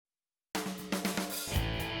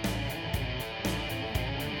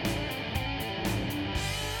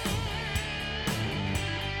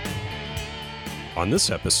On this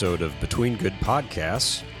episode of Between Good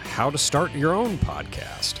Podcasts, how to start your own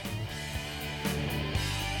podcast.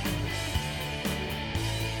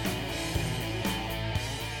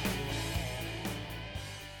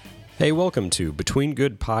 Hey, welcome to Between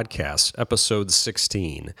Good Podcasts, episode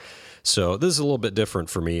 16. So this is a little bit different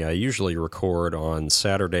for me. I usually record on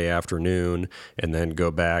Saturday afternoon and then go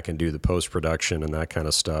back and do the post-production and that kind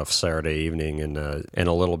of stuff Saturday evening and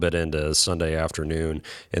a little bit into Sunday afternoon.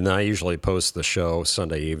 And then I usually post the show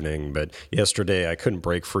Sunday evening. But yesterday I couldn't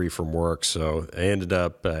break free from work, so I ended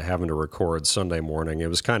up having to record Sunday morning.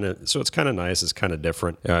 It's kind of nice. It's kind of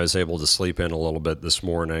different. I was able to sleep in a little bit this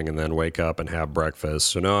morning and then wake up and have breakfast.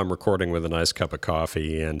 So now I'm recording with a nice cup of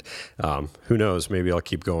coffee, and who knows, maybe I'll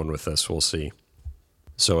keep going with this. We'll see.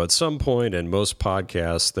 So at some point in most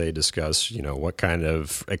podcasts, they discuss, what kind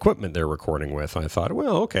of equipment they're recording with. I thought,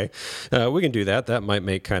 well, okay, we can do that. That might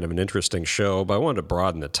make kind of an interesting show, but I wanted to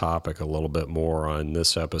broaden the topic a little bit more on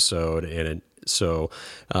this episode. So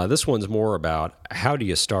this one's more about how do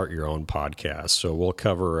you start your own podcast. So we'll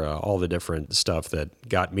cover all the different stuff that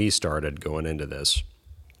got me started going into this.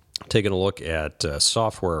 Taking a look at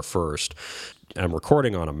software first. I'm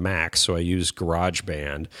recording on a Mac, so I use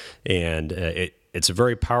GarageBand, and it's a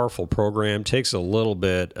very powerful program. Takes a little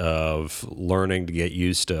bit of learning to get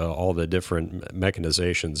used to all the different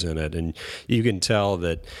mechanizations in it, and you can tell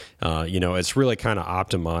that it's really kind of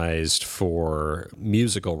optimized for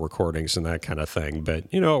musical recordings and that kind of thing. But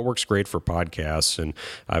it works great for podcasts, and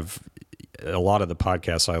a lot of the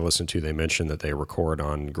podcasts I listen to, they mention that they record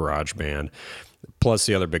on GarageBand. Plus,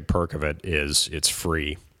 the other big perk of it is it's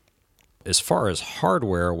free. As far as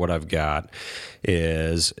hardware, what I've got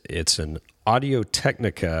is it's an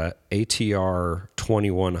Audio-Technica ATR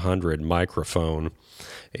 2100 microphone,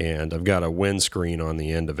 and But got a windscreen on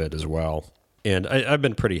the end of it as well. And I've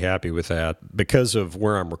been pretty happy with that. Because of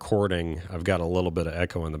where I'm recording, I've got a little bit of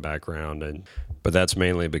echo in the background, but that's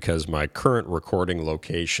mainly because my current recording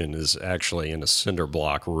location is actually in a cinder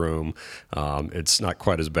block room. It's not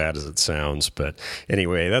quite as bad as it sounds, but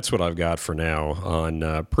anyway, that's what I've got for now.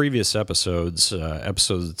 On previous episodes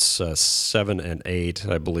 7 and 8,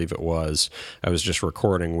 I believe it was, I was just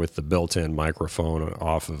recording with the built-in microphone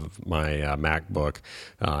off of my MacBook,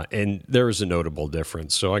 and there is a notable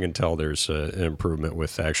difference. So I can tell there's an improvement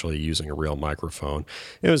with actually using a real microphone.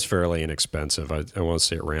 It was fairly inexpensive. I want to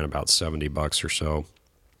say it ran about $70 or so.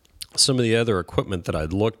 Some of the other equipment that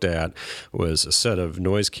I'd looked at was a set of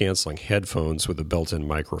noise-canceling headphones with a built-in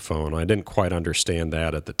microphone. I didn't quite understand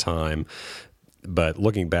that at the time, but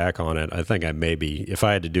looking back on it, I think if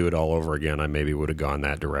I had to do it all over again, I maybe would have gone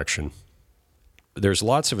that direction. There's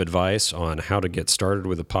lots of advice on how to get started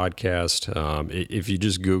with a podcast. If you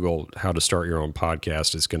just Google how to start your own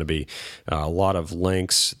podcast, it's going to be a lot of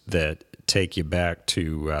links that take you back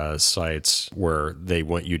to sites where they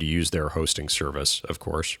want you to use their hosting service, of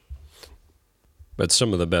course. But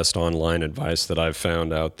some of the best online advice that I've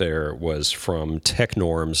found out there was from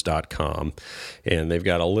technorms.com. And they've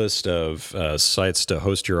got a list of sites to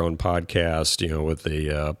host your own podcast, with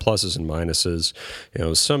the pluses and minuses.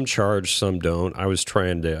 Some charge, some don't. I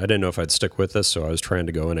didn't know if I'd stick with this, so I was trying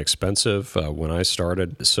to go inexpensive when I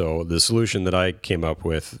started. So the solution that I came up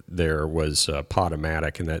with there was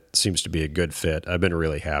Podomatic, and that seems to be a good fit. I've been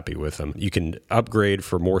really happy with them. You can upgrade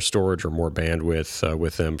for more storage or more bandwidth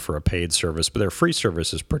with them for a paid service, but their free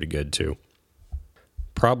service is pretty good too.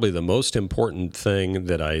 Probably the most important thing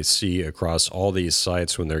that I see across all these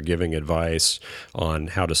sites when they're giving advice on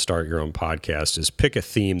how to start your own podcast is pick a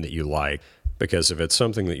theme that you like. Because if it's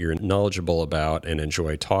something that you're knowledgeable about and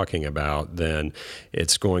enjoy talking about, then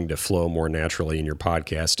it's going to flow more naturally in your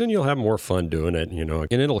podcast, and you'll have more fun doing it,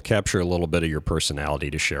 and it'll capture a little bit of your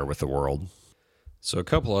personality to share with the world. So a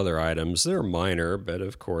couple other items, they're minor, but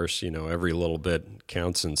of course, every little bit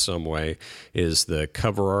counts in some way, is the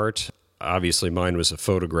cover art. Obviously, mine was a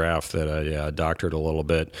photograph that I doctored a little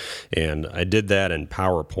bit, and I did that in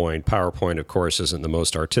PowerPoint. PowerPoint, of course, isn't the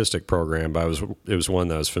most artistic program, but it was one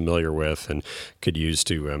that I was familiar with and could use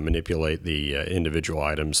to manipulate the individual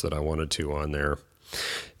items that I wanted to on there.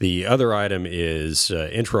 The other item is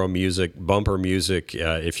intro music, bumper music,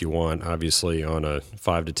 if you want. Obviously, on a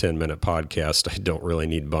 5 to 10 minute podcast, I don't really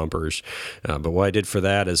need bumpers. But what I did for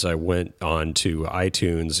that is I went on to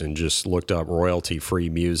iTunes and just looked up royalty-free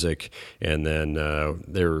music, and then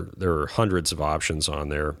there are hundreds of options on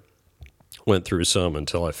there. Went through some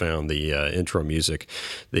until I found the intro music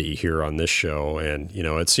that you hear on this show, and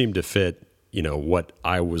it seemed to fit what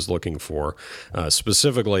I was looking for,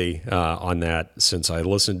 specifically on that, since I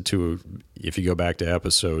listened to if you go back to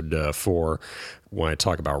episode 4, when I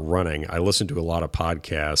talk about running, I listen to a lot of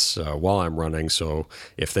podcasts while I'm running. So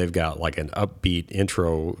if they've got like an upbeat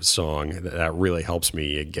intro song, that really helps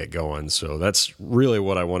me get going. So that's really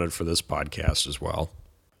what I wanted for this podcast as well.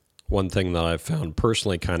 One thing that I've found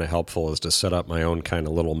personally kind of helpful is to set up my own kind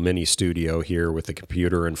of little mini studio here with the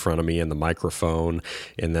computer in front of me and the microphone.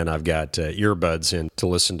 And then I've got earbuds in to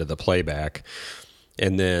listen to the playback.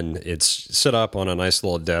 And then it's set up on a nice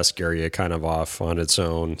little desk area kind of off on its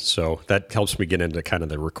own. So that helps me get into kind of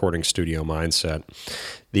the recording studio mindset.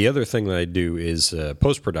 The other thing that I do is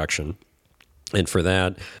post-production. And for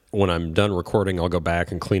that, when I'm done recording, I'll go back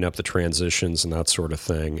and clean up the transitions and that sort of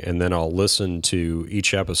thing. And then I'll listen to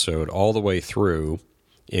each episode all the way through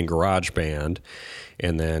in GarageBand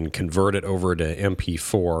and then convert it over to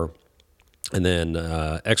MP4 and then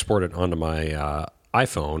export it onto my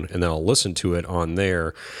iPhone, and then I'll listen to it on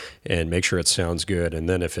there and make sure it sounds good. And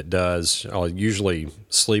then if it does, I'll usually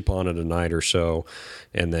sleep on it a night or so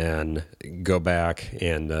and then go back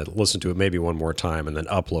and listen to it maybe one more time and then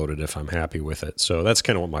upload it if I'm happy with it. So that's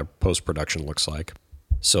kind of what my post-production looks like.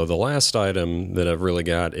 So the last item that I've really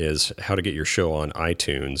got is how to get your show on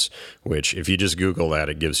iTunes, which if you just Google that,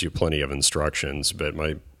 it gives you plenty of instructions. But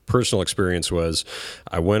my personal experience was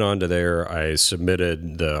I went onto there, I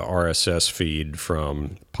submitted the RSS feed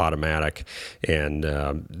from Podomatic, and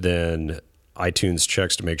then iTunes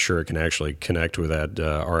checks to make sure it can actually connect with that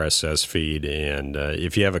RSS feed. And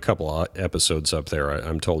if you have a couple of episodes up there,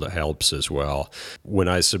 I'm told it helps as well. When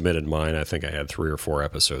I submitted mine, I think I had 3 or 4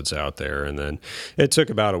 episodes out there. And then it took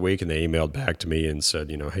about a week, and they emailed back to me and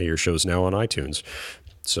said, hey, your show's now on iTunes.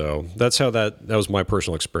 So that's how that was my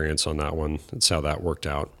personal experience on that one. That's how that worked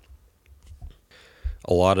out.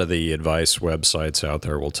 A lot of the advice websites out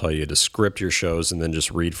there will tell you to script your shows and then just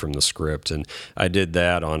read from the script. And I did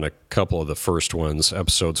that on a couple of the first ones,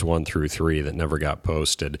 episodes 1 through 3 that never got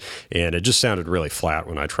posted. And it just sounded really flat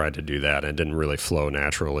when I tried to do that. And it didn't really flow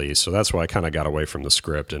naturally. So that's why I kind of got away from the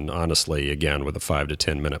script. And honestly, again, with a 5 to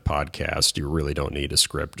 10 minute podcast, you really don't need a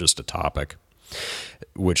script, just a topic.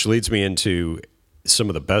 Which leads me into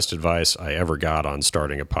some of the best advice I ever got on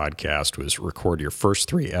starting a podcast was record your first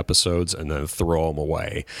 3 episodes and then throw them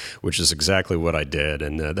away, which is exactly what I did.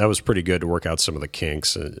 And that was pretty good to work out some of the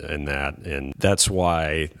kinks in that. And that's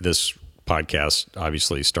why this podcast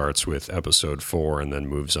obviously starts with episode 4 and then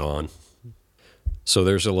moves on. So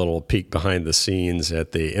there's a little peek behind the scenes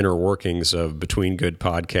at the inner workings of Between Good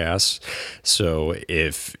Podcasts. So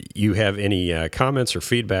if you have any comments or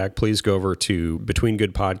feedback, please go over to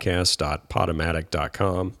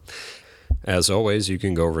betweengoodpodcasts.podomatic.com. As always, you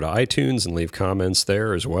can go over to iTunes and leave comments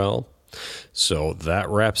there as well. So that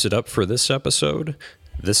wraps it up for this episode.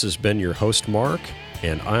 This has been your host, Mark,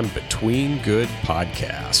 and I'm Between Good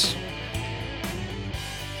Podcasts.